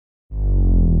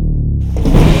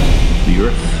The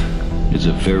Earth is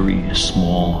a very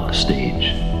small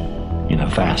stage in a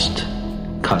vast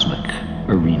cosmic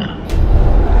arena.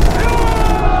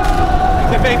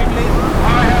 The baby, please.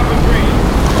 I have a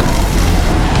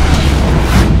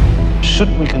dream.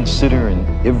 Shouldn't we consider in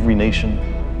every nation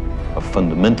a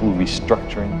fundamental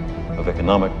restructuring of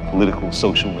economic, political,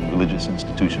 social, and religious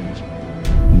institutions?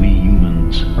 We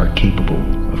humans are capable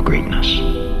of greatness.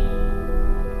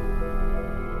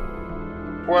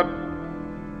 What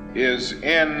is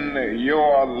in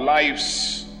your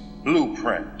life's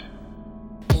blueprint?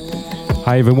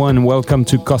 Hi everyone, welcome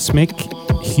to Cosmic,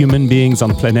 human beings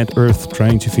on planet Earth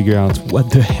trying to figure out what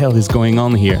the hell is going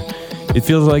on here. It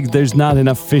feels like there's not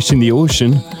enough fish in the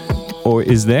ocean, or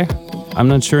is there? I'm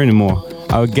not sure anymore.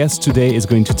 Our guest today is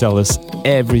going to tell us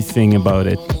everything about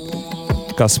it.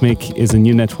 Cosmic is a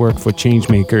new network for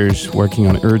changemakers working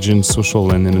on urgent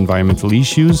social and environmental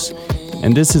issues.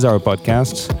 And this is our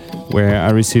podcast where I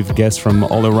receive guests from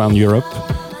all around Europe.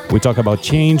 We talk about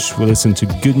change, we listen to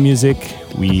good music,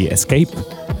 we escape,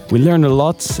 we learn a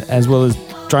lot, as well as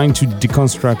trying to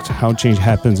deconstruct how change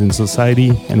happens in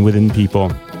society and within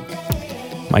people.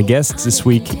 My guest this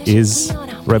week is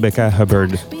Rebecca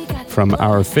Hubbard from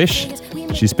Our Fish.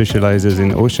 She specializes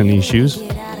in ocean issues.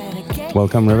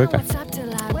 Welcome, Rebecca.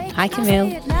 Hi,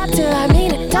 Camille.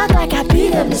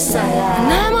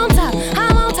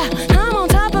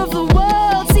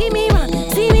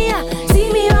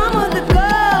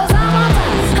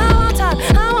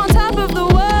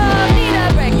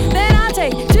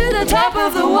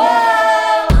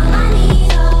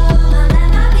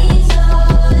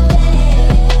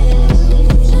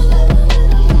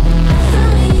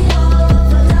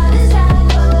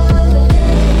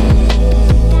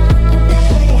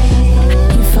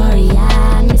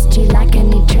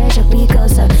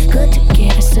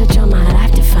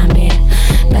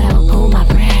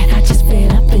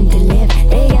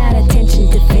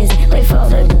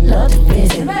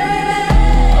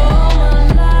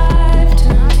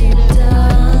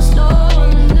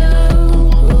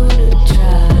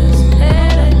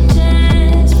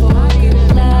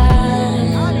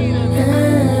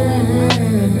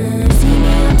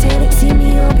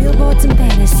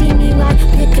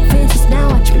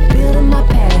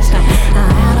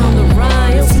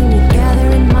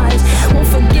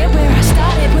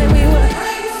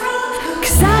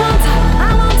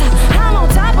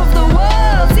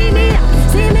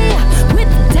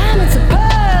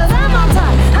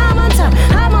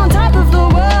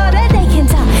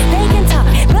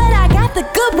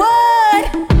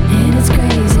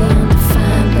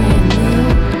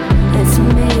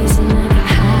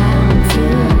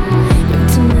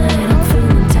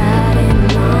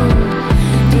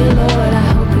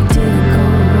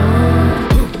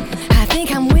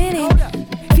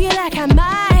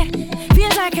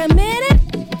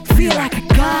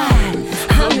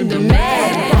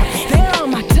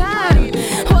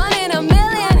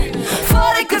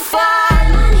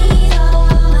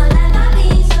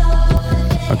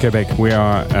 Quebec, we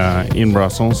are in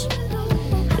Brussels.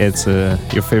 It's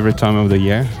your favorite time of the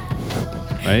year,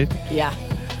 right? Yeah,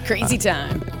 crazy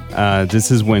time.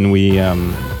 This is when we,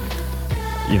 when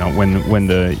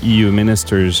the EU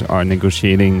ministers are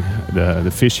negotiating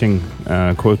the fishing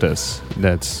quotas.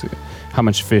 That's how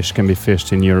much fish can be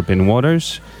fished in European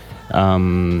waters.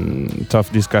 Tough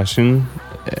discussion.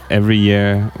 Every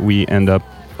year we end up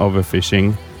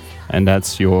overfishing. And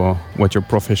that's what your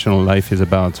professional life is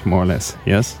about, more or less,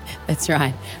 yes? That's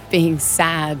right. Being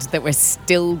sad that we're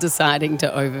still deciding to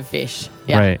overfish.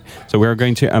 Yeah. Right. So we're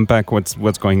going to unpack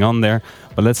what's going on there.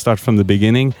 But let's start from the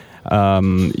beginning.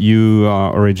 You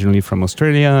are originally from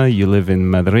Australia. You live in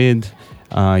Madrid.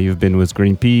 You've been with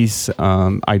Greenpeace.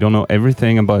 I don't know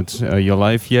everything about your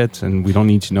life yet, and we don't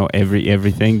need to know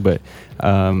everything. But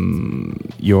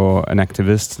you're an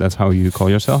activist. That's how you call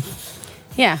yourself?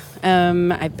 Yeah,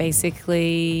 I've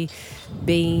basically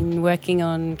been working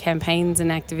on campaigns and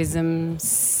activism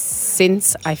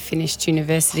since I finished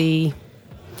university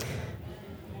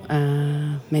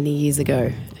many years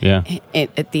ago. Yeah.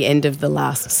 At the end of the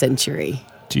last century.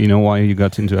 Do you know why you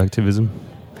got into activism?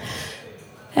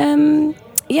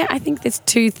 Yeah, I think there's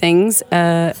two things.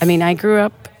 I grew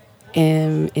up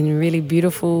in a really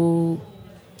beautiful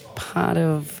part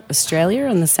of Australia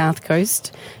on the south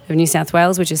coast of New South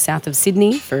Wales, which is south of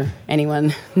Sydney for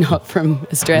anyone not from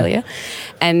Australia.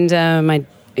 And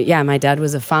my dad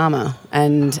was a farmer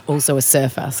and also a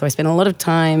surfer. So I spent a lot of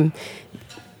time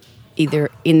either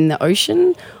in the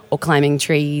ocean or climbing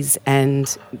trees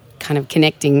and kind of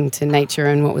connecting to nature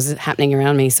and what was happening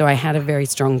around me. So I had a very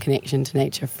strong connection to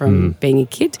nature from being a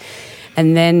kid.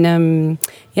 And then,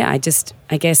 as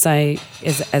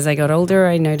I got older,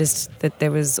 I noticed that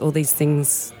there was all these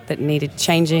things that needed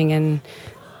changing, and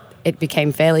it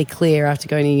became fairly clear after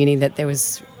going to uni that there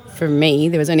was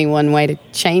only one way to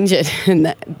change it, and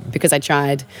that because I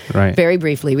tried very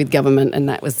briefly with government, and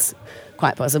that was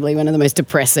quite possibly one of the most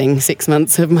depressing 6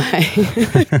 months of my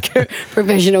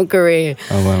professional career.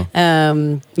 Oh,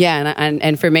 wow.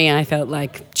 And for me, I felt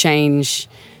like change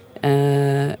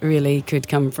really could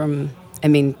come from,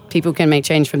 people can make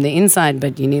change from the inside,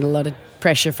 but you need a lot of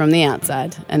pressure from the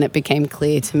outside. And it became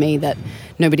clear to me that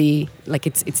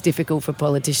it's difficult for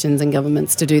politicians and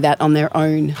governments to do that on their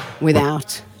own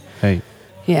without. Hey.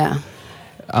 Yeah.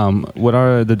 What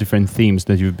are the different themes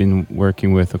that you've been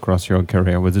working with across your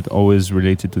career? Was it always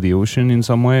related to the ocean in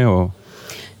some way, or?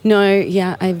 No,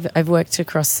 yeah, I've worked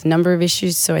across a number of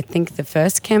issues. So I think the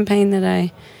first campaign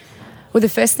the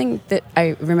first thing that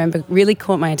I remember really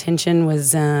caught my attention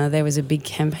was there was a big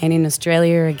campaign in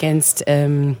Australia against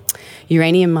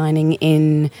uranium mining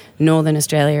in northern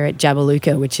Australia at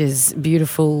Jabiluka, which is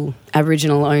beautiful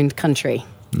Aboriginal-owned country.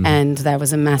 And that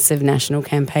was a massive national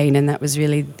campaign, and that was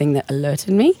really the thing that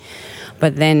alerted me.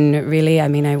 But then really,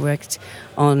 I worked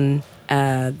on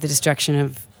the destruction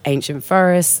of ancient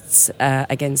forests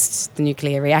against the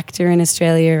nuclear reactor in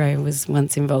Australia. I was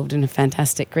once involved in a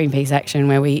fantastic Greenpeace action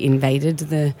where we invaded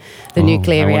the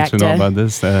nuclear reactor. I want to know about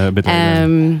this a bit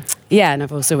later. Yeah, and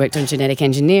I've also worked on genetic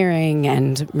engineering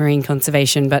and marine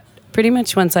conservation. But pretty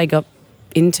much once I got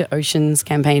into oceans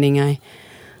campaigning,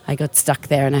 I got stuck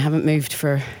there, and I haven't moved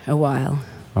for a while.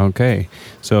 Okay,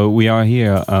 so we are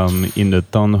here in the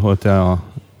Ton Hotel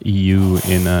EU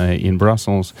in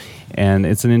Brussels, and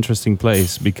it's an interesting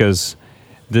place because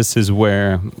this is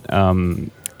where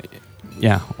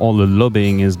all the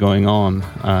lobbying is going on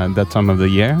that time of the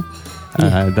year.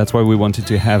 That's why we wanted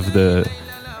to have the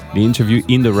interview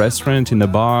in the restaurant, in the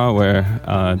bar, where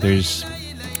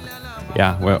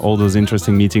where all those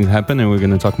interesting meetings happen, and we're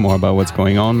going to talk more about what's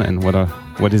going on and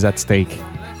what is at stake.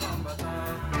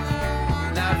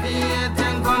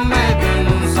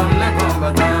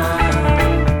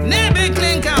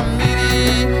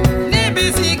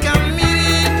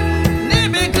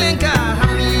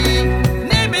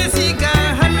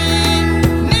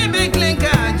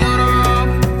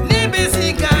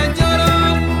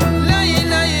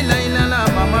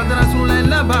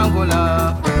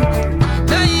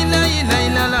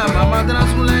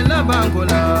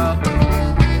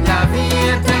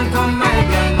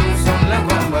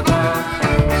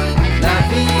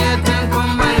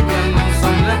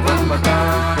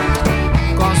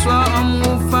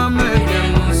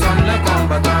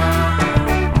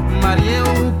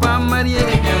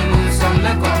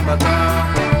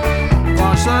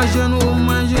 Jeune ou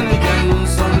moins jeune, bien nous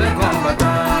sommes les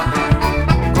combattants.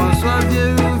 Qu'on soit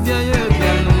vieux ou vieilleux,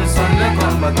 bien nous sommes les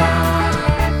combattants.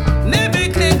 Nebe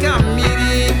klenka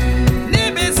miri,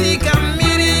 nebe sika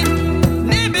miri,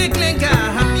 nebe klenka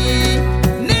hami,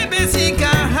 nebe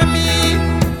sika hami,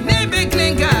 nebe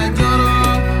klenka joro,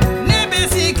 nebe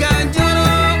sika joro.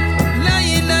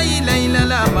 La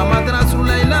la, mama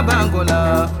drasula la bangola.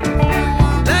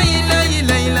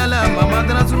 La la, mama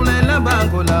drasula la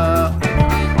bangola.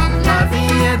 La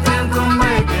vie est un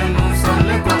combat et bien nous sommes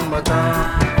les combattants.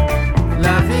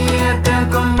 La vie est un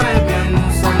combat et bien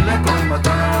nous sommes les combattants.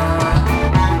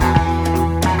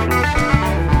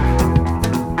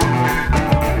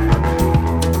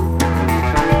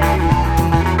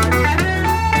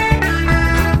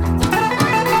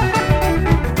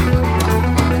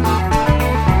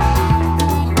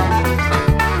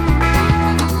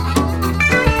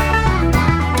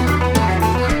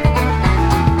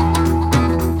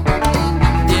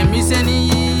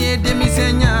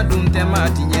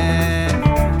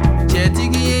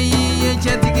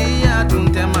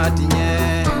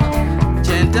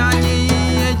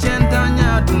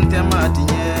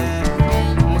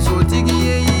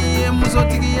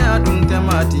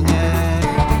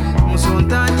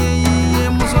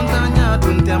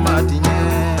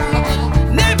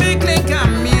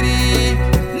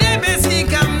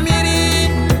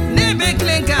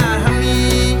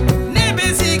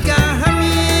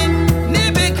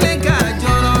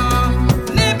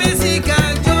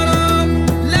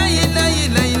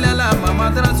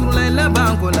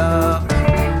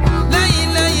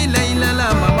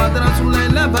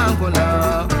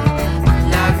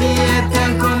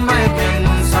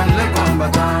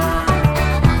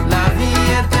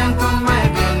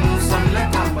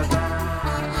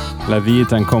 La vie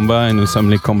est un combat et nous sommes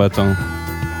les combattants.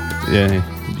 Yeah.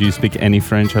 Do you speak any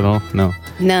French at all? No.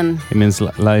 None. It means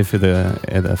life is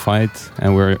a fight,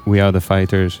 and we are the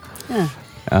fighters. Yeah.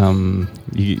 I'm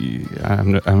sure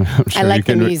I like you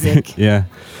can the music. yeah,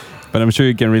 but I'm sure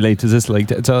you can relate to this. Like,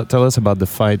 tell us about the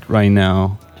fight right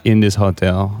now in this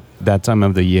hotel, that time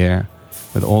of the year,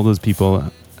 with all those people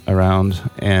around,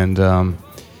 and how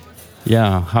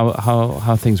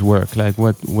things work. Like,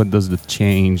 what does the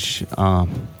change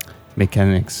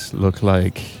mechanics look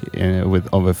like with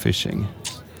overfishing?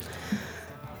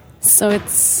 So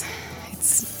it's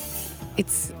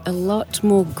a lot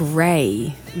more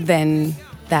grey than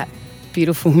that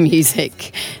beautiful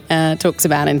music talks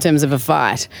about in terms of a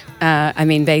fight. I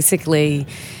mean, basically,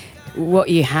 what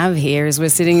you have here is we're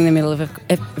sitting in the middle of a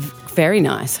very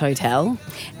nice hotel,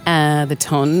 the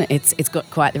Ton. It's got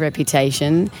quite the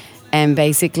reputation, and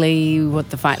basically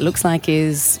what the fight looks like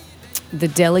is the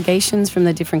delegations from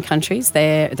the different countries,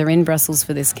 they're in Brussels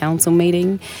for this council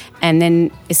meeting, and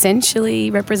then essentially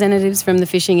representatives from the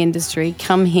fishing industry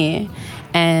come here,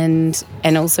 and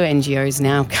also NGOs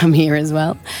now come here as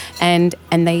well, and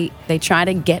they try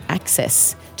to get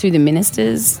access to the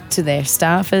ministers, to their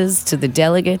staffers, to the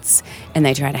delegates, and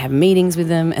they try to have meetings with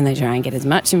them, and they try and get as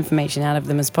much information out of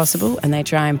them as possible, and they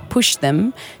try and push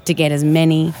them to get as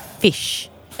many fish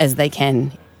as they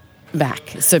can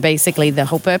back. So basically the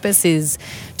whole purpose is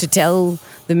to tell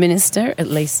the minister, at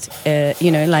least,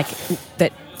 like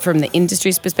that from the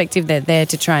industry's perspective, they're there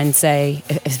to try and say,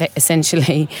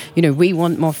 essentially, we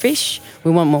want more fish,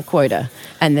 we want more quota.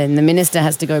 And then the minister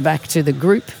has to go back to the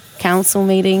group council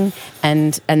meeting,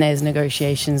 and there's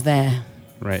negotiations there.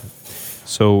 Right.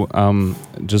 So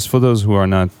just for those who are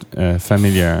not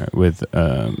familiar with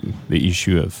the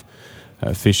issue of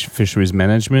fisheries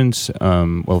management,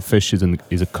 fish is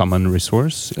a common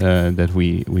resource that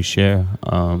we share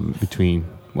between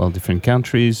different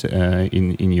countries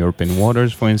in European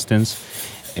waters, for instance,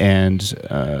 and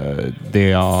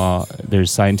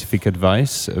there's scientific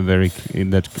advice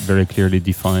that very clearly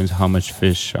defines how much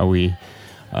fish are we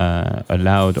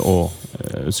allowed or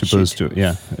supposed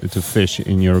to fish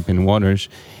in European waters,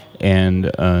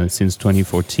 and since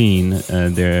 2014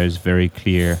 there is very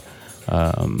clear.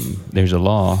 There's a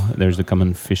law, there's the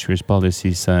common fisheries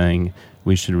policy saying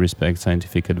we should respect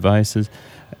scientific advice,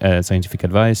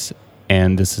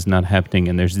 and this is not happening.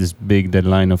 And there's this big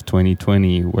deadline of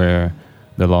 2020 where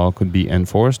the law could be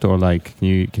enforced. Or can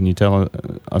you tell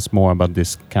us more about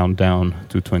this countdown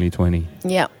to 2020?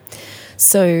 Yeah.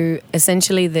 So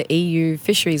essentially, the EU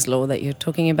fisheries law that you're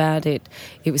talking about, it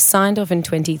was signed off in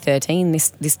 2013.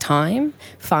 This time,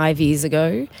 5 years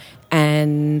ago.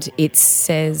 And it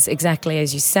says exactly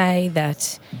as you say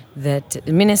that the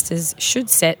ministers should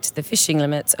set the fishing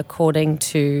limits according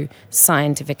to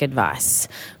scientific advice,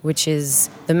 which is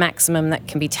the maximum that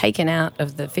can be taken out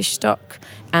of the fish stock,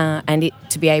 and it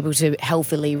to be able to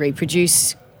healthily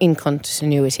reproduce in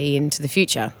continuity into the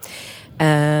future.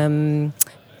 And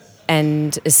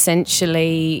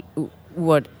essentially,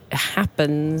 what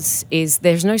happens is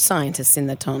there's no scientists in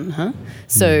the Ton,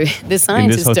 So the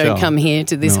scientists don't come here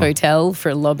to this hotel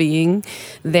for lobbying.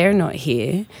 They're not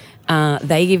here.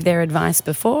 They give their advice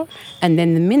before, and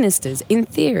then the ministers, in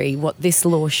theory, what this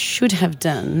law should have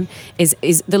done is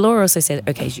the law also said,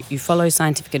 okay, you follow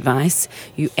scientific advice,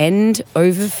 you end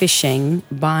overfishing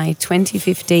by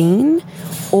 2015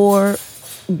 or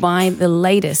by the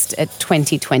latest at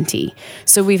 2020.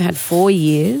 So we've had 4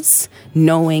 years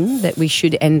knowing that we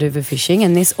should end overfishing,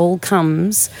 and this all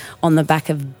comes on the back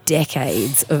of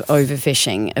decades of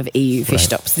overfishing of EU fish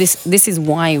stocks. This is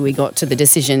why we got to the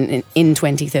decision in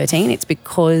 2013. It's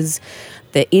because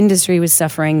the industry was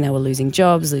suffering, they were losing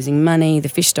jobs, losing money, the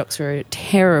fish stocks were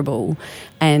terrible,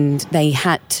 and they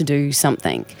had to do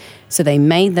something. So they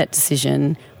made that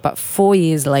decision, but 4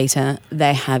 years later,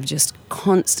 they have just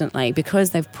constantly,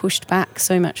 because they've pushed back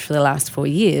so much for the last 4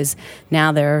 years,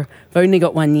 now they've only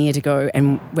got 1 year to go,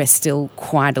 and we're still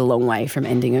quite a long way from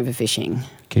ending overfishing.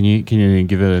 Can you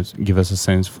give us a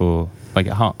sense for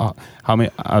how many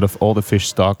out of all the fish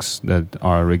stocks that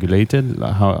are regulated,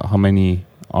 how many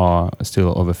are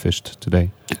still overfished today?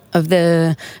 Of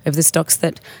the stocks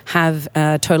that have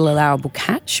a total allowable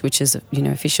catch, which is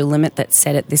official limit that's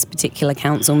set at this particular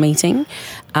council meeting,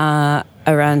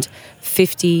 around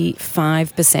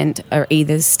 55% are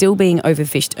either still being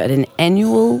overfished at an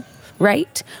annual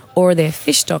rate, or their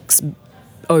fish stocks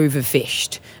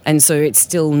overfished, and so it's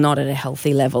still not at a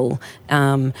healthy level.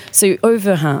 So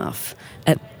over half.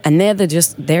 And they're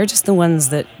just the ones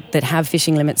that have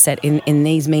fishing limits set in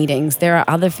these meetings. There are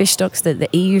other fish stocks that the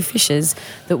EU fishes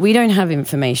that we don't have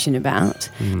information about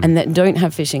and that don't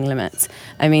have fishing limits.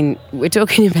 I mean, we're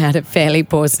talking about a fairly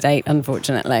poor state,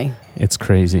 unfortunately. It's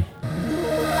crazy.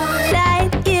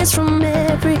 Light is from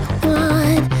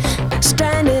everyone,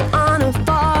 stranded on a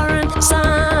foreign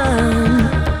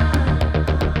sun.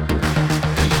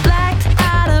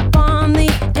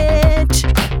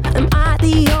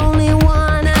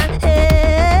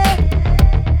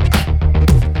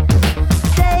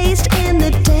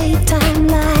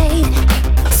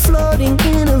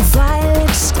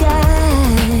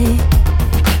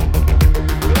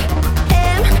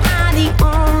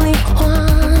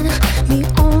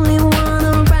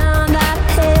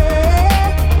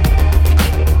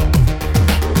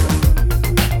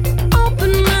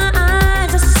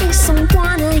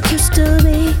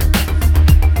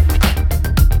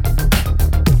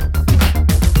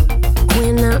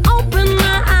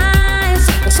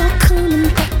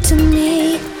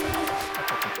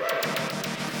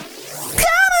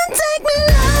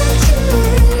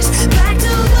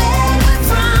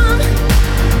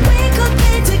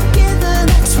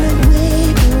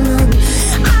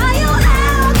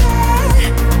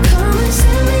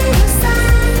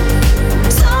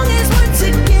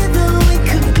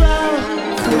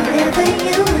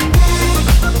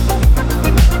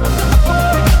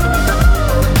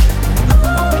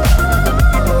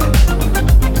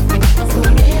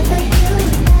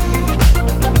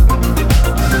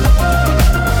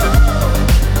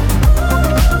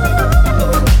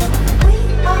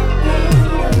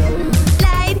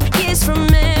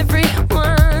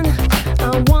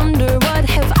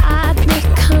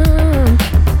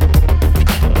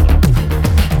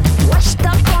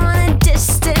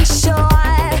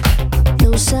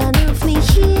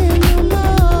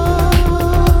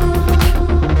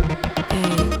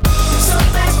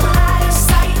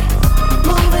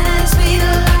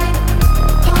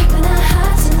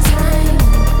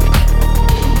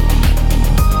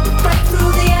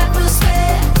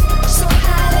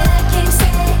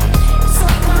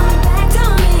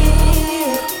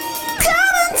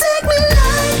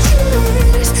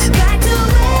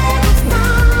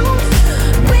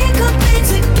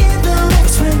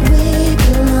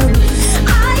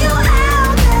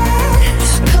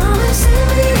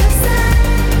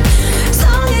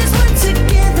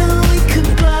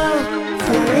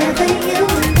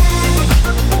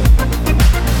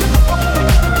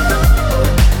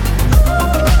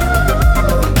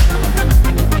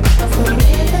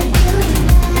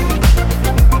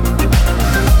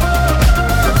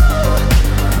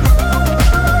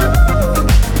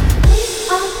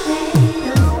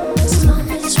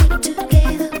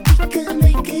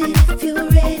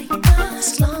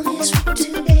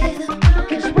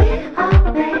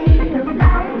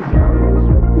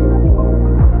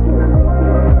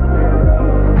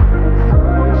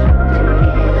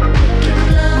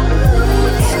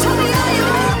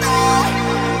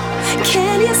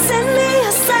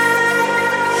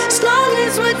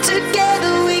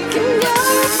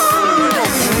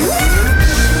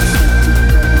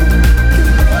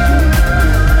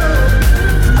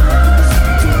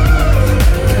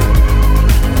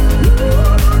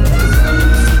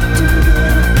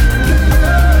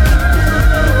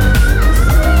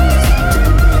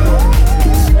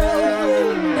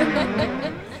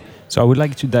 So I would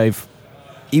like to dive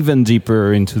even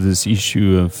deeper into this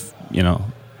issue of,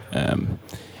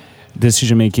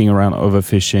 decision making around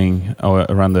overfishing, or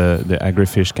around the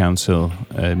Agri-Fish Council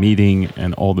meeting,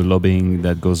 and all the lobbying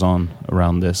that goes on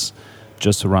around this,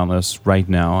 just around us right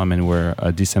now. I mean, we're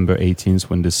December 18th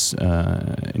when this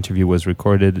interview was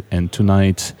recorded, and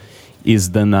tonight is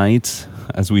the night,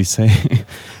 as we say.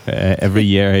 Every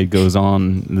year it goes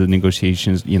on, the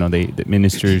negotiations, the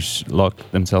ministers lock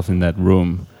themselves in that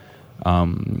room.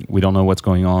 We don't know what's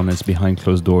going on. It's behind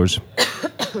closed doors.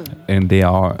 And they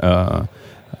are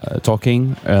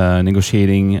talking,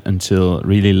 negotiating until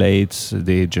really late.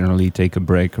 They generally take a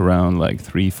break around like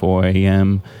 3-4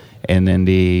 a.m. and then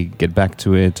they get back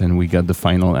to it, and we got the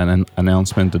final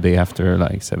announcement the day after,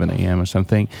 like 7 a.m. or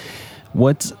something.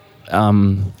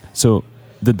 So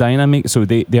the dynamic, so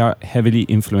they are heavily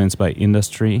influenced by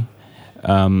industry,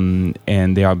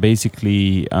 and they are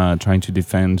basically trying to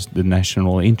defend the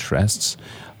national interests.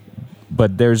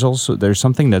 But there's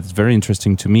something that's very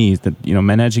interesting to me, is that,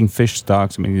 managing fish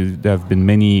stocks. I mean, there have been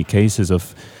many cases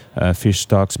of fish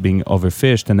stocks being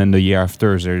overfished, and then the year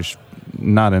after there's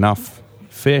not enough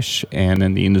fish, and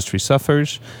then the industry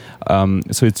suffers.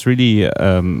 So it's really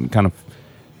kind of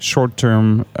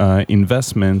short-term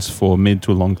investments for mid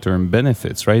to long-term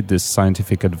benefits, right? This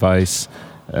scientific advice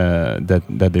that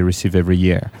they receive every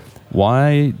year.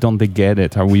 Why don't they get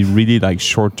it? Are we really like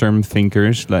short-term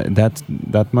thinkers like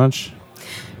that much?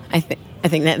 I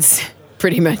think that's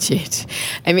pretty much it.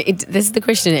 I mean, this is the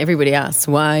question everybody asks.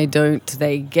 Why don't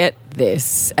they get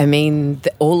this? I mean,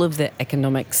 all of the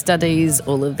economic studies,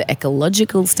 all of the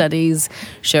ecological studies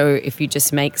show if you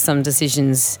just make some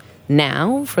decisions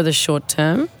now for the short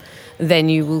term, then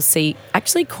you will see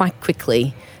actually quite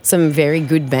quickly some very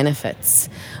good benefits.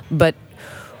 But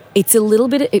it's a little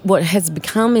bit, what has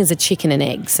become is a chicken and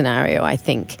egg scenario, I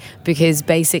think, because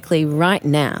basically right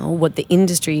now what the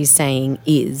industry is saying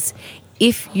is,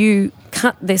 if you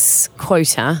cut this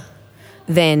quota,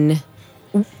 then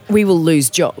we will lose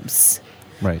jobs.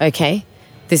 Right. Okay?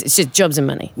 It's just jobs and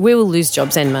money. We will lose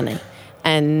jobs and money.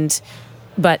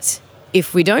 But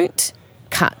if we don't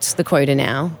cut the quota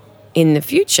now, in the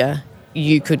future,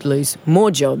 you could lose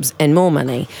more jobs and more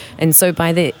money. And so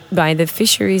by the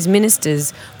fisheries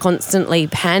ministers constantly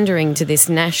pandering to this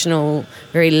national,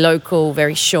 very local,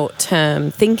 very short-term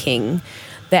thinking,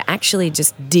 they're actually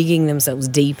just digging themselves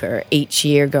deeper each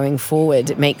year going forward.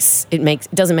 It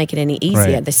doesn't make it any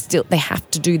easier. Right. They have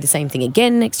to do the same thing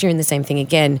again next year and the same thing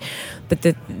again. But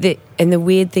the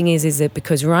weird thing is that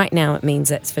because right now it means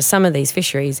that for some of these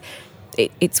fisheries,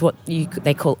 it's what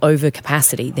they call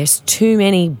overcapacity. There's too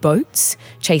many boats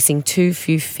chasing too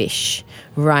few fish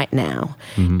right now.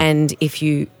 Mm-hmm. And if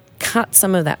you cut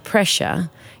some of that pressure,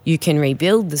 you can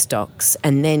rebuild the stocks,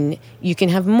 and then you can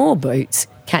have more boats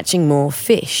catching more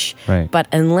fish. Right. But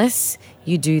unless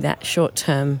you do that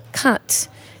short-term cut,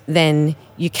 then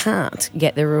you can't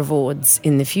get the rewards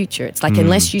in the future. It's like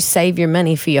unless you save your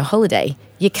money for your holiday,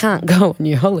 you can't go on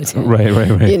your holiday.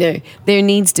 Right. There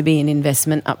needs to be an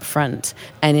investment up front,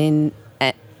 and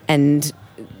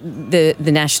the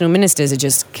national ministers are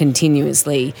just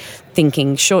continuously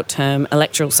thinking short-term,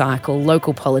 electoral cycle,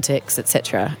 local politics,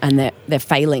 etc., and they're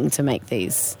failing to make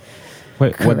these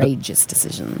courageous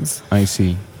decisions. I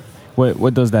see.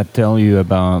 What does that tell you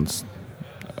about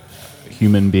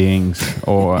human beings,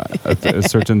 or a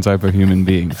certain type of human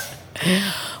beings?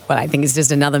 Well, I think it's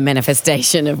just another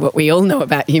manifestation of what we all know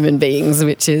about human beings,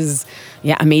 which is,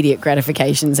 immediate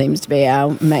gratification seems to be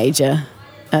our major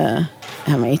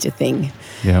thing.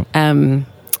 Yeah. I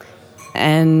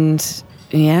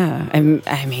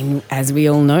mean, as we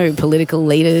all know, political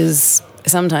leaders,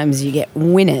 sometimes you get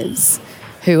winners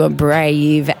who are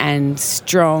brave and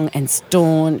strong and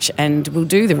staunch and will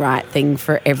do the right thing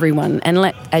for everyone.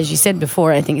 And as you said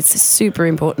before, I think it's a super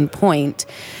important point.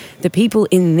 The people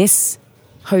in this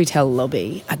hotel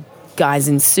lobby are guys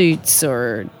in suits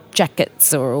or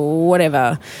jackets or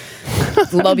whatever,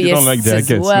 lobbyists you don't like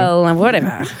jackets, as well,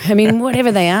 whatever. I mean,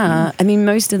 whatever they are. I mean,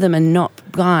 most of them are not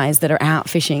guys that are out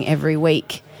fishing every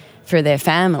week for their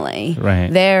family.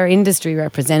 Right. They're industry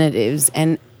representatives,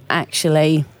 and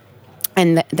actually...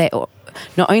 And they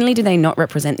not only do they not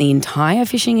represent the entire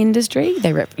fishing industry,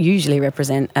 they usually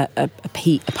represent a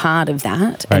part of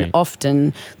that, right. and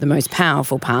often the most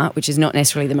powerful part, which is not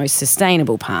necessarily the most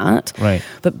sustainable part. Right.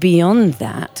 But beyond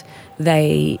that,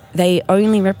 they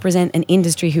only represent an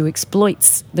industry who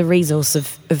exploits the resource of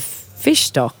fish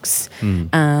stocks.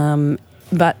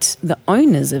 But the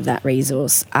owners of that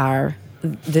resource are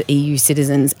the EU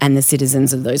citizens and the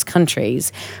citizens of those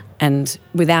countries, and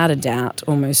without a doubt,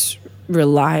 almost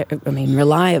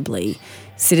reliably,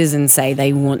 citizens say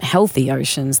they want healthy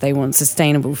oceans, they want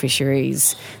sustainable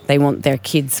fisheries, they want their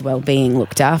kids' well-being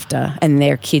looked after and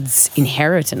their kids'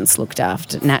 inheritance looked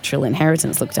after, natural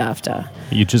inheritance looked after.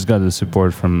 You just got the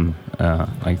support from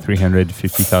like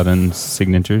 350,000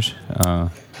 signatures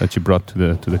that you brought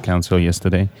to the council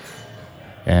yesterday,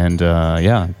 and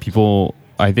people.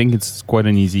 I think it's quite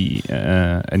an easy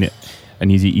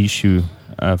issue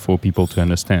for people to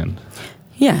understand.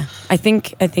 Yeah, I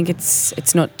think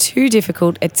it's not too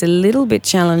difficult. It's a little bit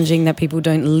challenging that people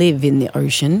don't live in the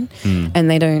ocean and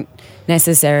they don't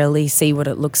necessarily see what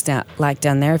it looks like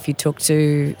down there. If you talk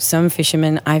to some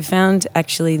fishermen, I found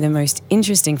actually the most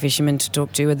interesting fishermen to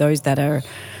talk to are those that are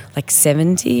like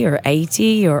 70 or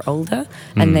 80 or older,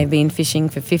 and they've been fishing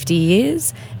for 50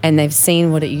 years and they've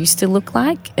seen what it used to look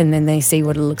like, and then they see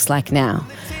what it looks like now.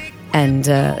 And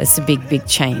it's a big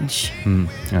change.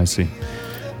 I see.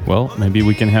 Well, maybe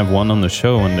we can have one on the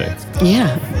show one day.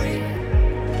 Yeah.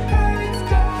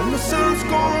 And the sun's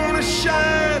gonna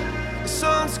shine, the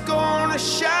sun's gonna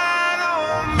shine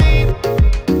on me.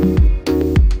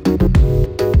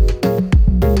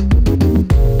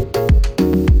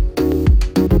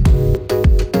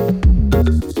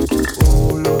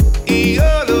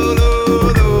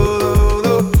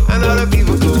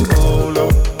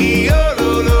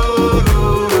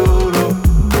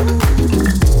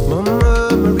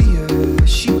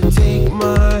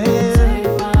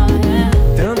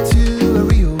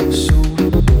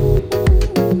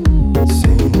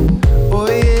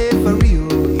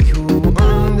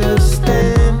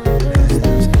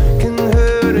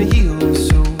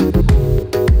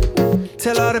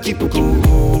 People go,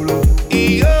 oh, lo,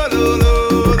 e-oh, lo, lo,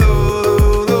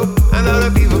 lo, lo. And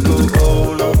other people go,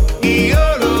 oh, lo,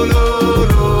 e-oh, lo, lo,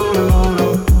 lo, lo.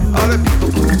 Other people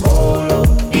go, oh, lo,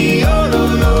 e-oh, lo,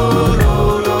 lo, lo,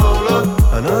 lo, lo.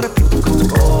 And other people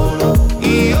go, oh, lo,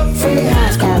 e-oh.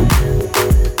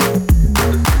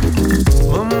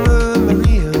 Mama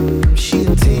Maria,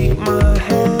 she'd take my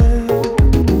hand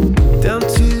down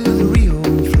to the Rio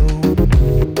flow.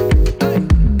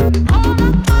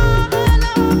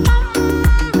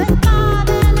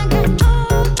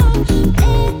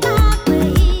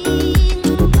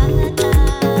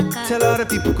 Tell other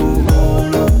people go, oh,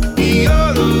 lo,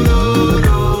 e-oh, lo, lo,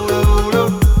 lo, lo, lo.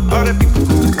 Other people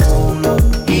go, oh, lo,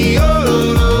 e-oh, lo,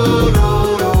 lo, lo,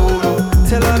 lo, lo.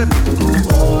 Tell other people go,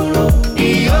 oh, lo,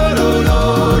 e-oh, lo, lo,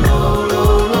 lo, lo,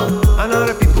 lo. And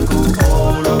other people go,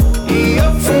 oh, lo, e-oh.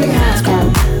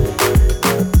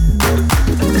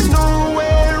 There's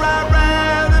nowhere I'd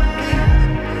rather be.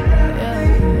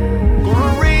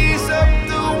 Gonna raise up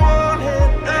the one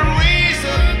hand and raise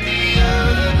up the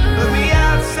other. Let me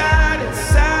outside,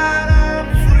 inside I'm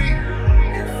free.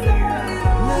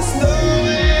 There's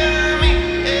nowhere I mean,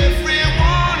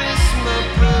 everyone is my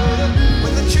brother.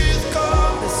 When the truth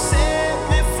comes to set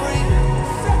me free,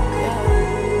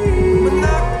 we're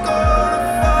not gonna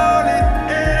fall in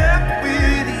and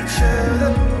with each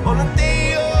other on a day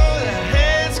all our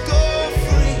hands go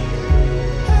free.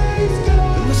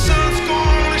 And the sun's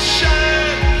gonna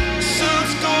shine, the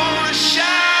sun's gonna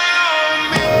shine on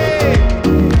me.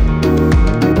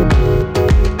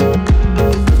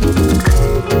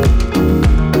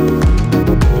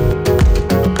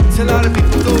 Tell other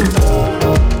people go, oh,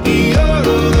 lo, e-oh,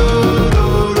 lo, lo, lo,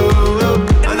 lo, lo.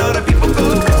 And other people go,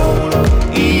 oh, lo,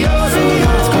 e-oh, lo,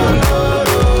 lo, lo,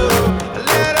 lo, lo.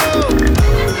 Let 'em.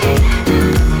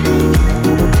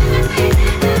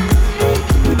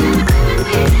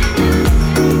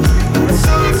 And the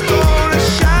sun's gonna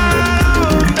shine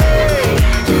on me.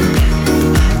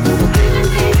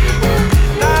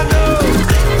 I know,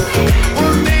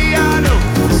 one day I know,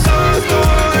 the sun's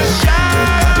gonna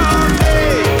shine on me.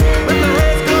 When my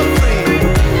hands go free,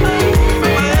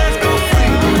 when my hands go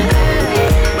free,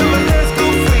 when my hands go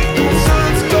free, the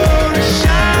sun's gonna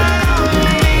shine on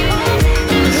me.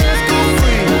 When my hands go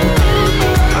free,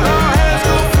 and our hands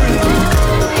go free,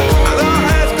 and our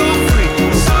hands go free,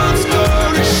 the sun's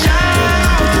gonna shine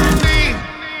on me.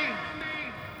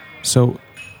 So,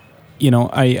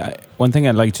 I one thing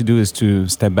I'd like to do is to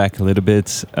step back a little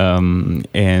bit,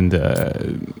 and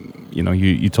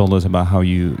you told us about how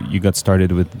you got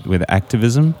started with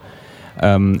activism,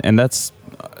 and that's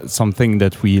something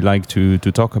that we like to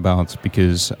talk about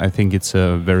because I think it's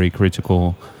a very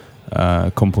critical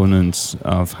component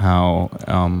of how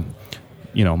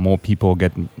more people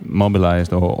get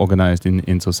mobilized or organized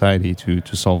in society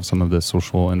to solve some of the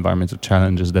social environmental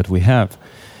challenges that we have.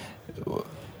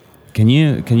 Can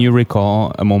you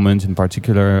recall a moment in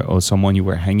particular, or someone you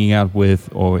were hanging out with,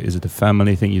 or is it a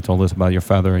family thing? You told us about your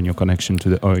father and your connection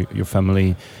to your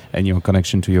family and your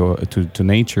connection to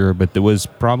nature, but there was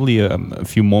probably a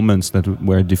few moments that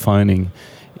were defining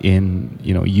in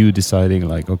you deciding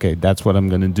like, okay, that's what I'm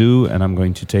going to do, and I'm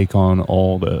going to take on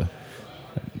all the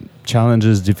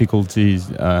challenges, difficulties,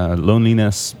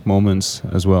 loneliness moments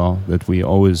as well that we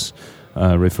always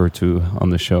refer to on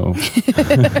the show.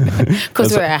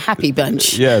 Because we're a happy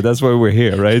bunch. Yeah, that's why we're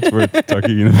here, right? We're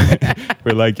talking.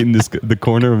 We're like in the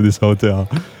corner of this hotel,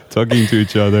 talking to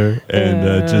each other, and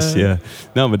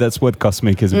No, but that's what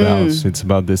Cosmic is about. It's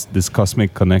about this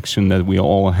cosmic connection that we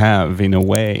all have in a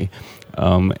way,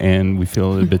 and we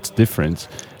feel a bit different.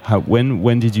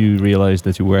 When did you realize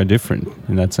that you were different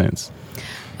in that sense?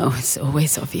 Oh, it's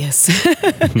always obvious.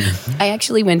 I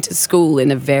actually went to school in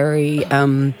a very,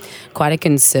 quite a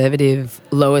conservative,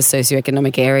 lower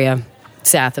socioeconomic area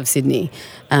south of Sydney.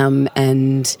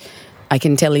 And I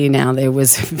can tell you now there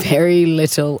was very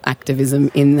little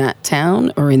activism in that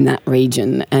town or in that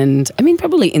region. And I mean,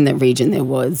 probably in that region there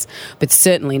was, but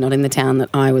certainly not in the town that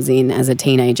I was in as a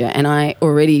teenager. And I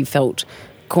already felt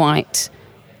quite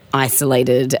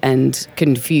isolated and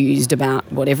confused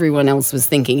about what everyone else was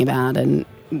thinking about and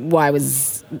why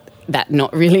was that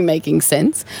not really making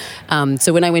sense.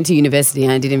 So when I went to university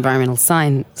and I did environmental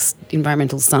science,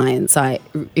 I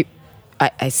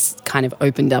kind of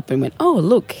opened up and went, oh,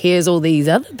 look, here's all these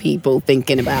other people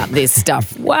thinking about this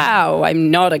stuff. Wow,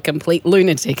 I'm not a complete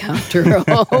lunatic after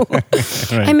all.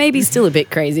 Right. I may be still a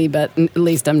bit crazy, but at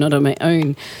least I'm not on my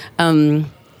own.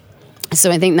 So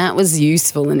I think that was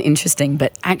useful and interesting,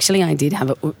 but actually I did have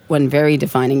one very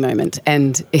defining moment,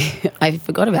 and I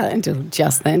forgot about it until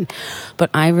just then. But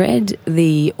I read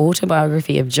the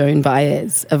autobiography of Joan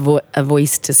Baez, A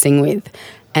Voice to Sing With,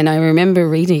 and I remember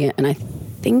reading it, and I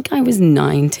think I was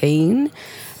 19,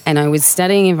 and I was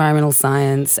studying environmental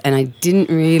science, and I didn't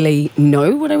really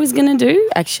know what I was going to do,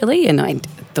 actually, and I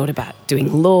thought about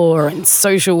doing law and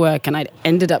social work, and I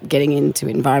ended up getting into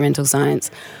environmental science.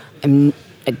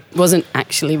 I wasn't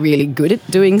actually really good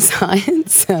at doing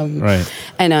science, right?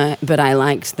 But I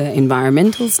liked the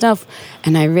environmental stuff.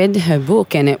 And I read her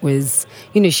book, and it was,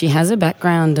 she has a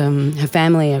background. Her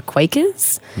family are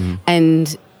Quakers,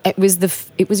 and it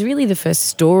was really the first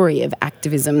story of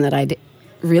activism that I'd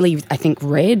really, I think,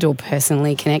 read or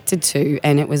personally connected to,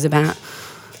 and it was about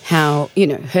how,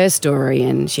 her story,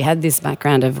 and she had this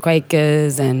background of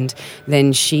Quakers, and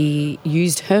then she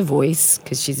used her voice,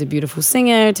 because she's a beautiful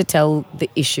singer, to tell the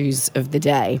issues of the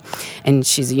day. And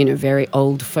she's a, very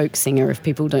old folk singer, if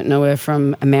people don't know her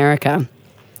from America.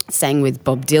 Sang with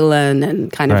Bob Dylan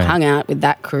and kind of hung out with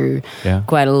that crew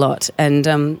quite a lot. And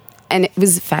it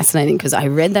was fascinating because I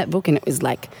read that book and it was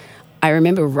like, I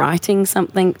remember writing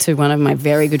something to one of my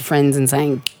very good friends and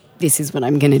saying, this is what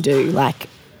I'm going to do. Like,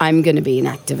 I'm going to be an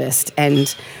activist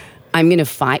and I'm going to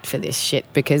fight for this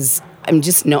shit because I'm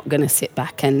just not going to sit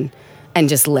back and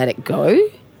just let it go.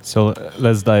 So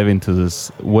let's dive into this.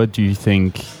 What do you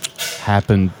think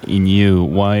happened in you?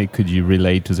 Why could you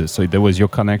relate to this? So there was your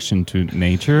connection to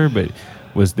nature, but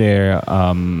was there,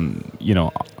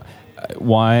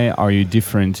 why are you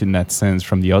different in that sense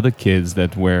from the other kids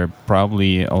that were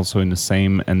probably also in the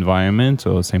same environment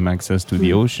or same access to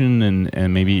the ocean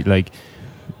and maybe like...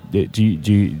 Do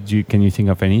you can you think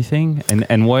of anything?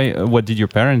 And why? What did your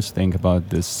parents think about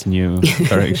this new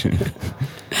direction?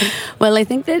 Well, I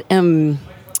think that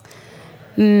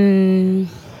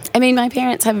my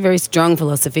parents have a very strong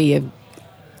philosophy of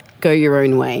go your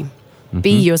own way,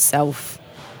 be yourself.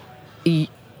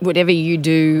 Whatever you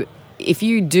do, if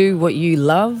you do what you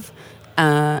love,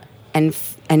 and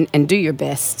do your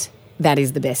best, that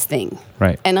is the best thing.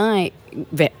 Right.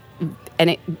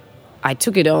 I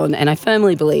took it on and I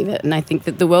firmely believe it, and I think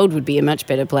that the world would be a much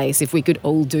better place if we could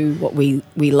all do what we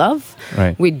love.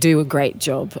 Right. We'd do a great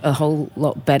job, a whole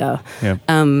lot better. Yeah.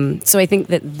 So I think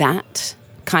that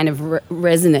kind of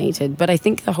resonated, but I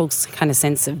think the whole kind of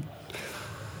sense of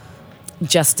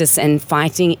justice and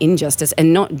fighting injustice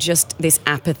and not just this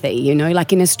apathy,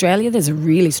 like in Australia there's a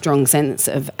really strong sense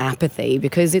of apathy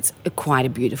because it's quite a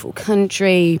beautiful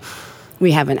country.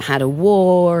 We haven't had a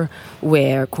war.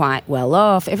 We're quite well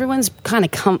off. Everyone's kind of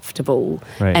comfortable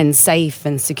and safe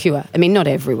and secure. I mean, not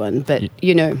everyone, but,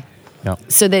 Yeah.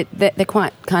 So they're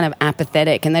quite kind of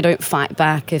apathetic and they don't fight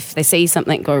back. If they see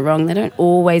something go wrong, they don't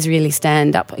always really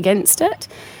stand up against it.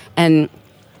 And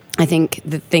I think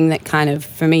the thing that kind of,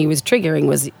 for me, was triggering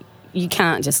was you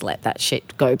can't just let that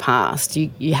shit go past.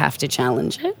 You have to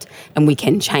challenge it and we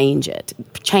can change it.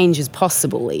 Change is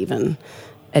possible even.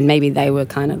 and maybe they were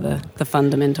kind of the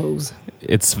fundamentals.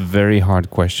 It's a very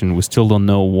hard question. We still don't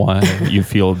know why you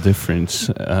feel different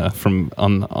from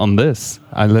on this.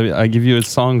 I give you a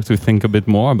song to think a bit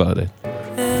more about it.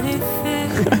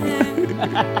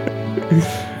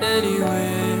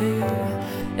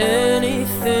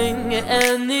 Anything,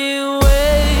 anyway.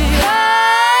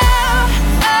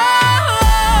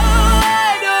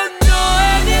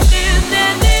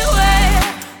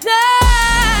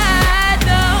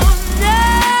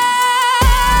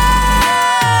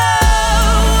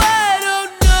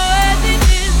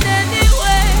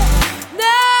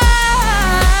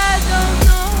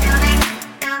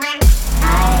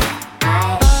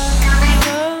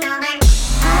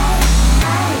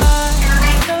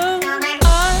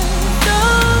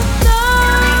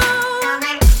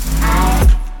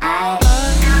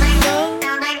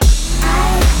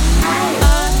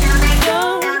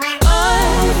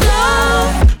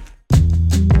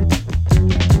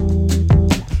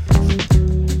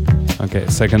 Okay,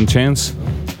 second chance.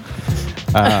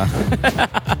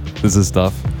 This is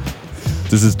tough.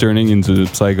 This is turning into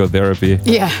psychotherapy.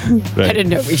 Yeah, Right. I didn't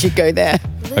know we should go there.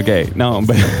 Okay, no,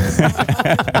 but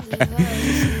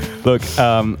look,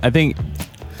 I think.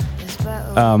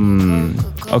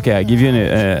 Okay, I give you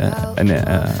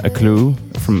a clue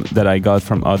that I got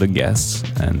from other guests,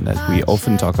 and that we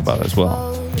often talk about as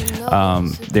well.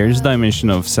 There's a dimension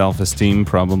of self-esteem,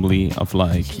 probably, of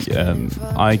like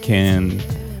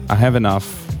I have enough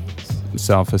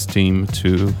self-esteem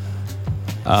to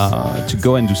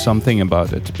go and do something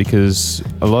about it, because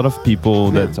a lot of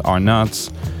people that are not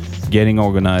getting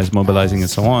organized, mobilizing, and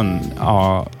so on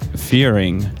are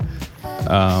fearing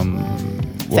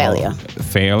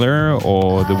failure,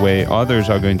 or the way others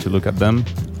are going to look at them.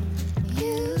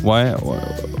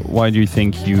 Why do you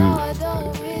think you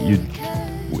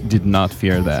did not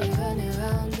fear that?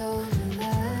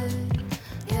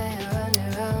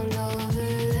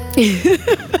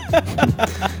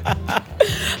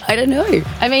 I don't know.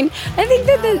 I mean, I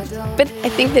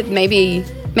think that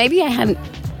maybe I hadn't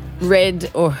read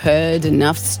or heard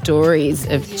enough stories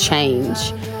of change.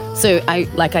 So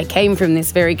I came from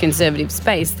this very conservative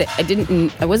space that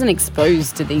I wasn't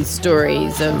exposed to these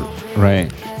stories of,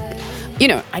 right. You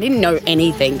know, I didn't know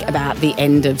anything about the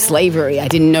end of slavery. I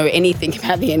didn't know anything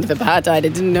about the end of apartheid. I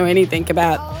didn't know anything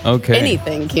about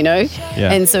anything, you know?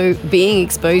 Yeah. And so being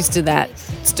exposed to that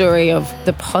story of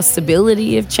the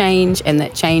possibility of change, and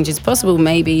that change is possible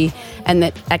maybe, and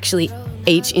that actually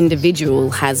each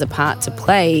individual has a part to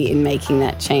play in making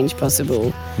that change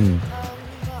possible.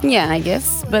 Yeah, I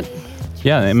guess, but...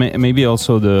 Yeah, maybe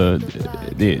also the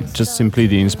just simply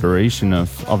the inspiration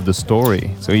of the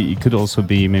story. So it could also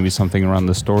be maybe something around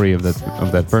the story of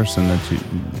that person that you,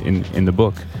 in the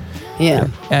book. Yeah.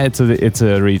 It's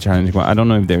a really challenging one. I don't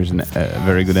know if there's a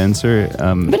very good answer.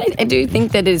 But I do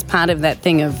think that is part of that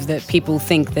thing of that people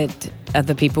think that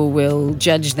other people will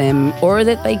judge them, or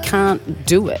that they can't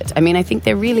do it. I mean, I think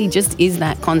there really just is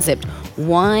that concept.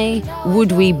 Why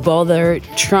would we bother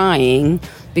trying?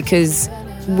 Because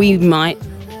we might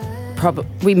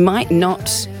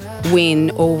not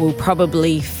win, or will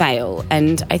probably fail.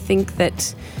 And I think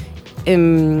that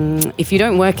if you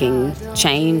don't work in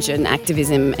change and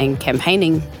activism and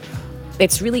campaigning,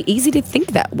 it's really easy to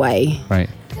think that way. Right.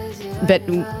 But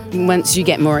once you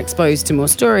get more exposed to more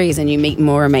stories and you meet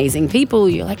more amazing people,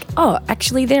 you're like, oh,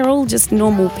 actually, they're all just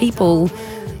normal people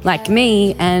like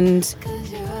me, and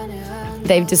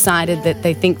they've decided that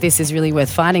they think this is really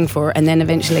worth fighting for. And then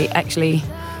eventually, actually,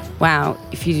 wow,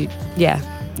 if you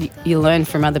learn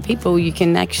from other people, you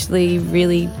can actually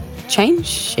really change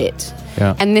shit.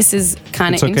 Yeah. And this is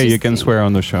kind of It's okay, you can swear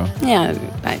on the show. Yeah.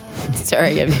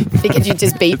 Sorry, I figured you'd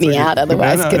just beat me out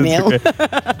otherwise, No, Camille.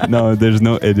 okay. No, there's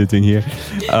no editing here.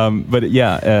 But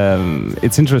yeah,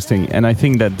 it's interesting. And I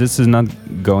think that this is not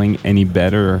going any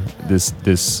better, this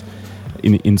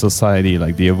in society,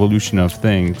 like the evolution of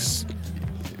things.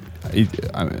 It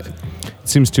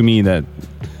seems to me that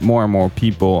more and more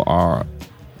people are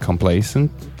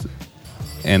complacent,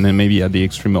 and then maybe at the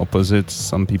extreme opposite,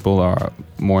 some people are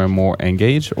more and more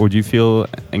engaged. Or do you feel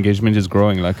engagement is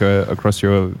growing, like across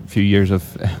your few years of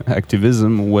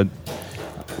activism?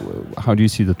 How do you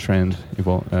see the trend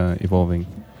evolving?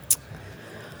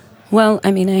 Well,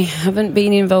 I mean, I haven't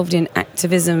been involved in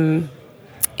activism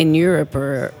in Europe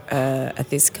or at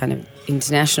this kind of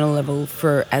international level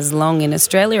for as long. In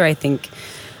Australia, I think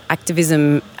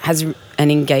activism has an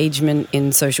engagement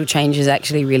in social change has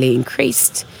actually really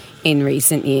increased in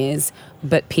recent years,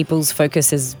 but people's focus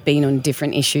has been on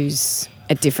different issues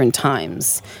at different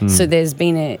times. So there's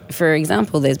been a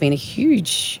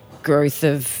huge growth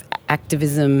of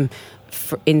activism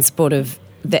in support of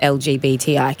the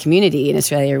LGBTI community in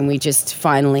Australia, and we just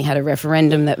finally had a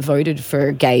referendum that voted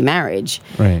for gay marriage.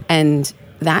 Right. And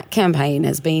that campaign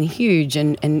has been huge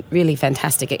and really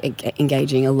fantastic at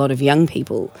engaging a lot of young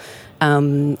people.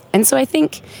 And so I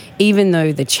think even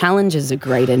though the challenges are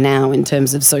greater now in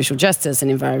terms of social justice and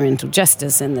environmental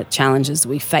justice, and the challenges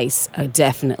we face are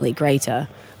definitely greater,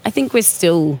 I think we're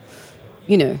still,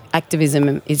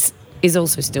 activism is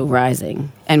also still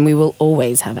rising, and we will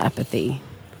always have apathy.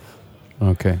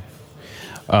 Okay.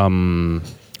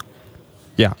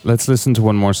 Yeah, let's listen to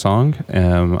one more song.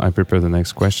 I prepared the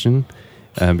next question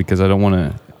because I don't want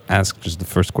to ask just the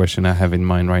first question I have in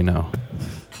mind right now.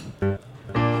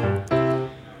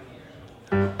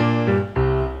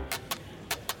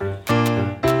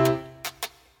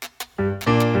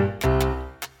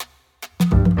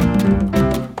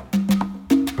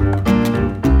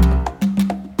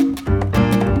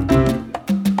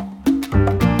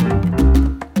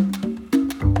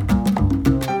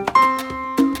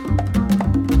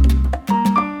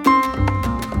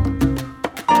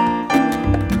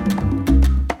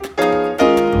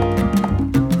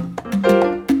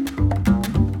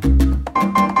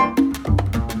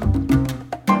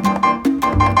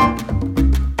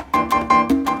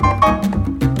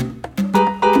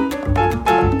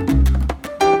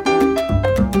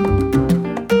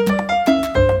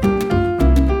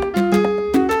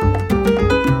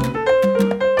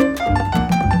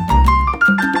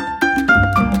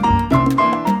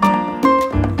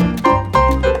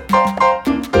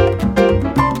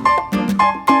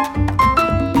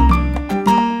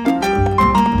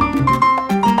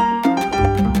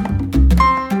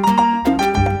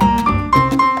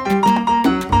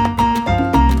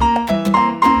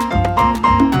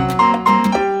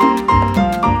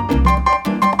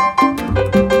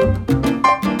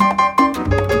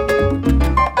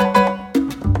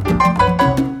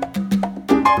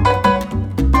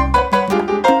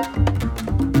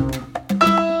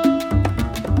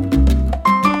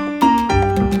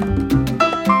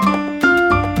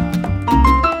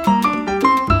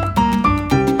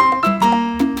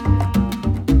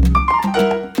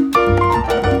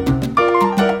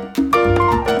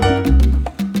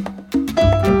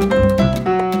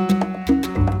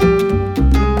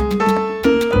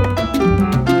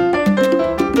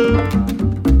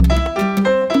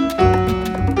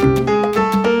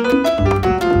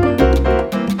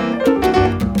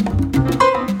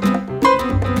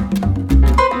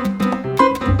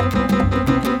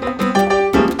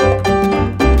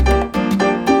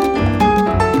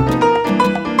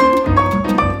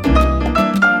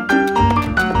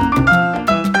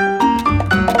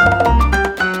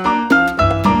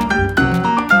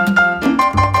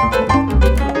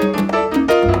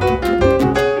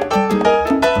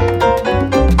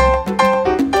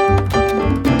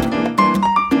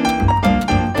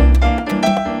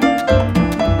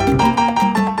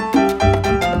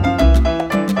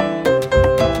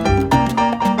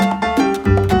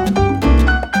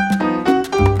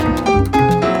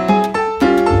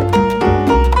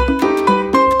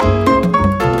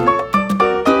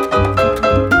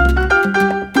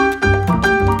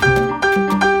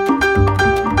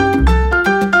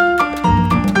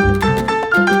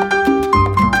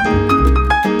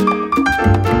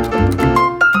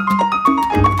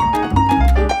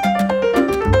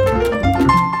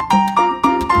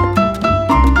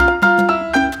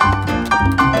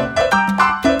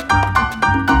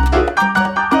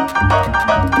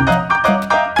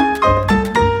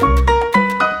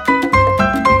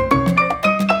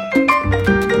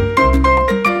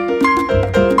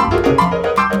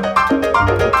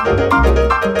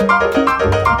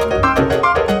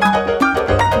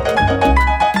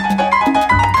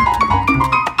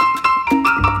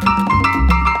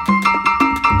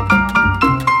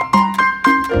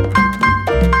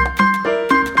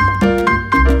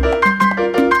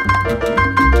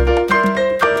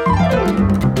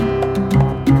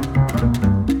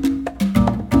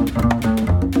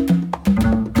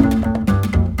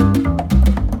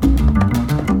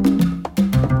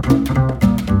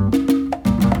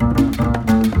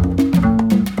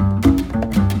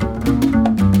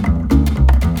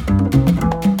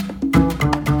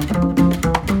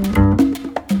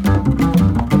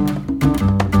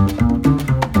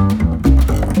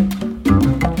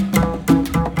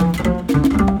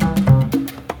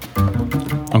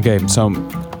 Okay, so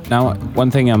now one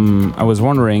thing I was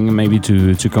wondering, maybe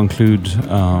to conclude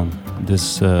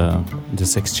this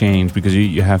exchange, because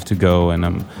you have to go, and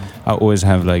I always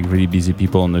have like really busy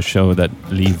people on the show that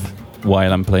leave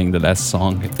while I'm playing the last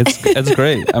song. It's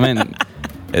great. I mean,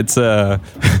 it's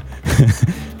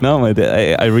No, but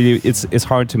I really, it's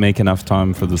hard to make enough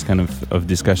time for those kind of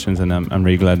discussions, and I'm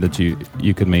really glad that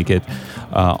you could make it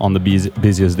on the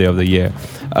busiest day of the year.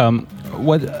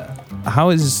 How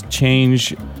is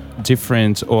change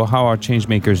different, or how are change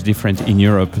makers different in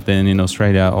Europe than in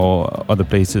Australia or other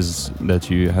places that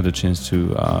you had a chance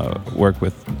to work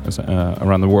with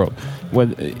around the world?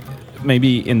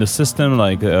 Maybe in the system,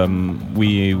 like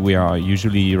we are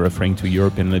usually referring to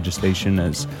European legislation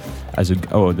as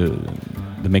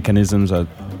the mechanisms are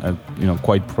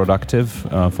quite productive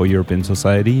for European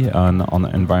society on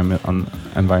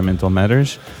environmental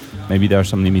matters. Maybe there are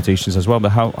some limitations as well, but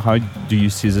how do you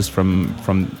see this from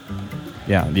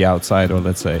the outside, or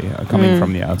let's say coming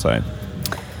from the outside?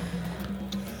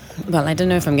 Well, I don't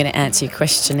know if I'm going to answer your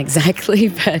question exactly,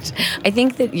 but I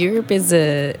think that Europe is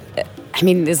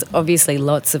there's obviously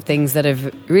lots of things that are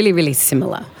really, really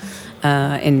similar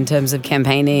in terms of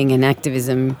campaigning and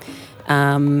activism.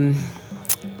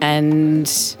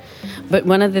 But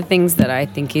one of the things that I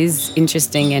think is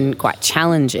interesting and quite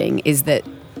challenging is that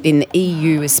in the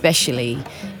EU especially,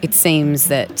 it seems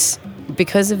that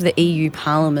because of the EU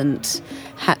Parliament,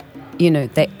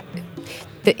 the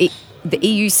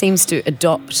EU seems to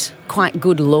adopt quite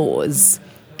good laws.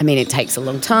 I mean, it takes a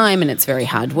long time and it's very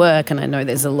hard work, and I know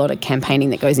there's a lot of campaigning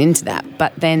that goes into that.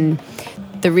 But then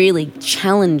the really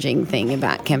challenging thing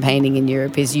about campaigning in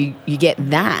Europe is you get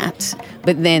that,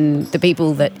 but then the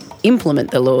people that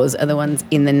implement the laws are the ones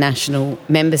in the national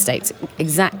member states.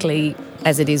 Exactly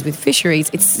as it is with fisheries,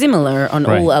 it's similar on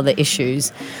all other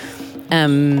issues.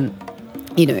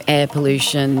 Air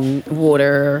pollution,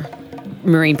 water,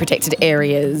 marine protected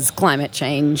areas, climate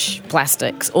change,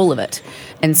 plastics, all of it.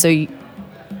 And so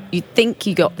you think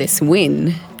you got this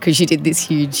win because you did this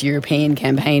huge European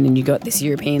campaign and you got this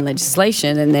European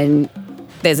legislation, and then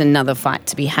there's another fight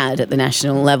to be had at the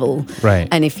national level. Right.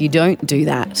 And if you don't do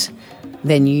that,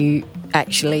 then you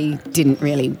actually didn't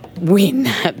really win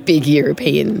that big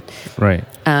European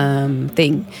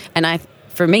thing. And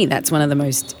for me, that's one of the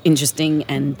most interesting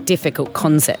and difficult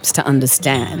concepts to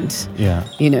understand. Yeah.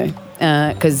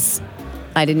 Because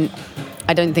I don't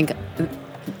think.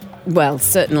 Well,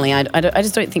 certainly, I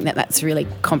just don't think that that's really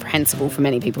comprehensible for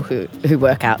many people who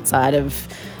work outside of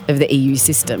the EU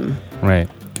system. Right.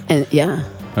 And yeah.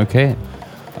 Okay.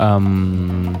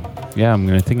 I'm going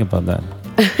to think about that.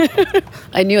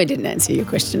 I knew I didn't answer your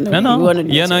question. No.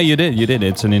 You did.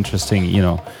 It's an interesting,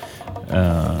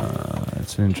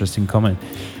 comment.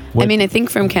 I think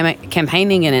from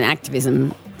campaigning and an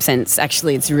activism sense,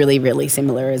 actually, it's really, really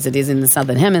similar as it is in the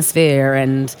Southern Hemisphere.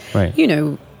 And,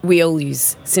 we all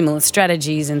use similar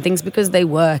strategies and things because they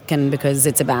work, and because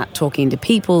it's about talking to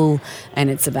people and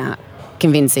it's about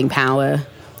convincing power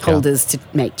holders to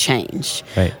make change.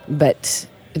 Right. But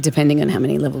depending on how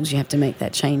many levels you have to make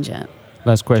that change at.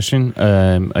 Last question.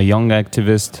 A young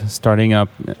activist starting up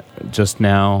just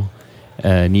now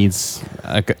needs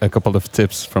a couple of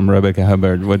tips from Rebecca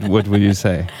Hubbard. What would you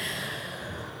say?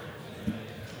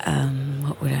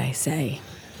 What would I say?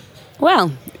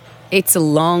 Well, it's a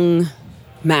long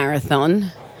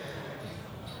marathon.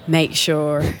 Make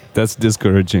sure. That's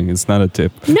discouraging. It's not a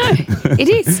tip. No, it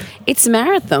is. It's a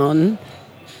marathon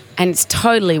and it's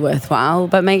totally worthwhile,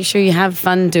 but make sure you have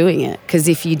fun doing it. Because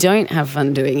if you don't have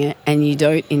fun doing it and you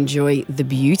don't enjoy the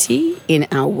beauty in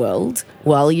our world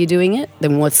while you're doing it,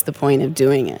 then what's the point of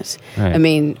doing it? Right. I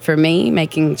mean, for me,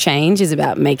 making change is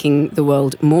about making the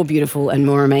world more beautiful and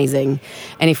more amazing.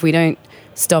 And if we don't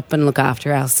stop and look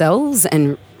after ourselves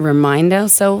and remind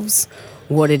ourselves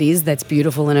what it is that's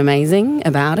beautiful and amazing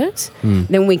about it,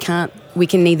 then we can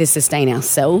neither sustain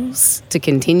ourselves to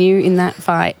continue in that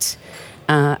fight,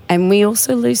 and we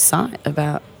also lose sight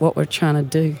about what we're trying to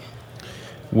do.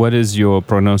 What is your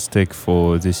prognostic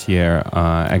for this year,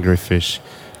 Agrifish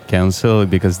Council?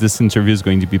 Because this interview is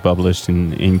going to be published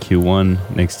in Q1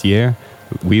 next year.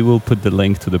 We will put the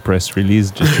link to the press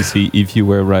release just to see if you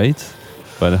were right.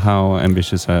 But how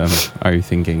ambitious are you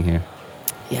thinking here?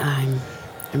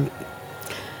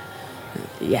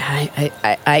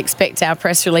 I expect our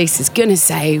press release is going to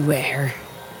say we're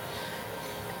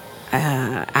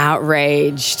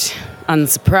outraged,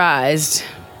 unsurprised,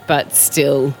 but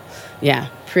still,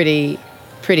 pretty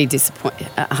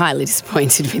highly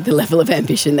disappointed with the level of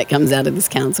ambition that comes out of this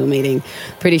council meeting.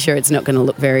 Pretty sure it's not going to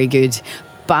look very good,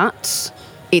 but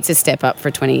it's a step up for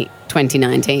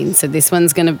 2019. So this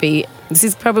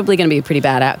is probably going to be a pretty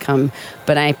bad outcome,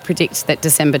 but I predict that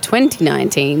December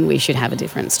 2019, we should have a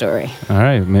different story. All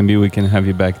right. Maybe we can have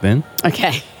you back then.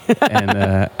 Okay.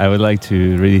 And I would like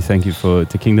to really thank you for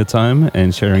taking the time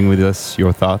and sharing with us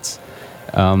your thoughts.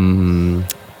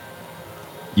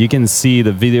 You can see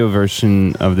the video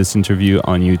version of this interview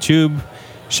on YouTube.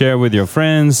 share with your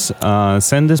friends.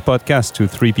 Send this podcast to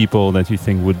 3 people that you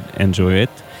think would enjoy it.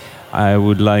 I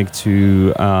would like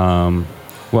to,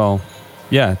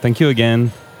 thank you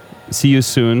again. See you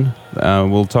soon.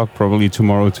 We'll talk probably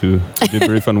tomorrow to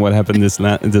debrief on what happened this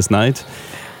night.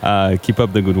 Keep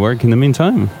up the good work in the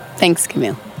meantime. Thanks,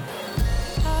 Camille.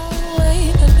 I'll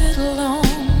wait a little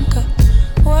longer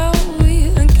while we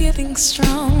are getting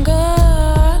stronger.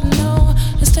 I know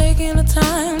it's taking a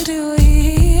time to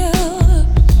heal.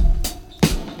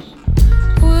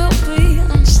 We'll be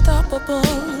unstoppable.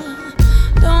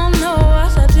 Don't know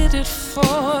what I did it for.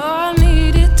 I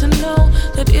needed to know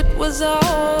that it was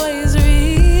always real.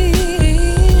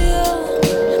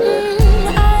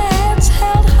 Our heads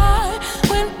held high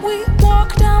when we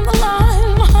walked down the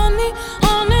line, honey,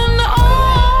 on and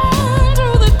on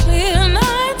through the clear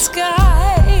night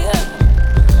sky.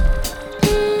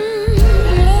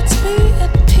 Let's be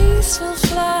at peace, we'll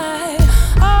fly.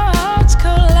 Our hearts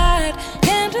collide,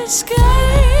 can't escape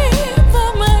the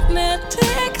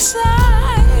magnetic side.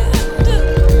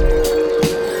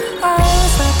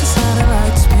 Like a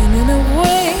satellite spinning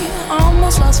away,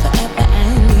 almost lost forever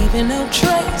and leaving no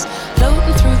trace,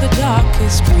 floating through the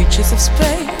darkest reaches of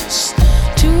space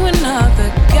to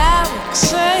another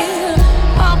galaxy.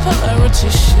 Our polarity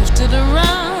shifted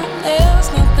around, there's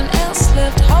nothing else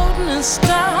left holding us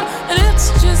down, and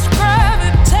it's just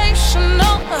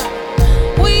gravitational.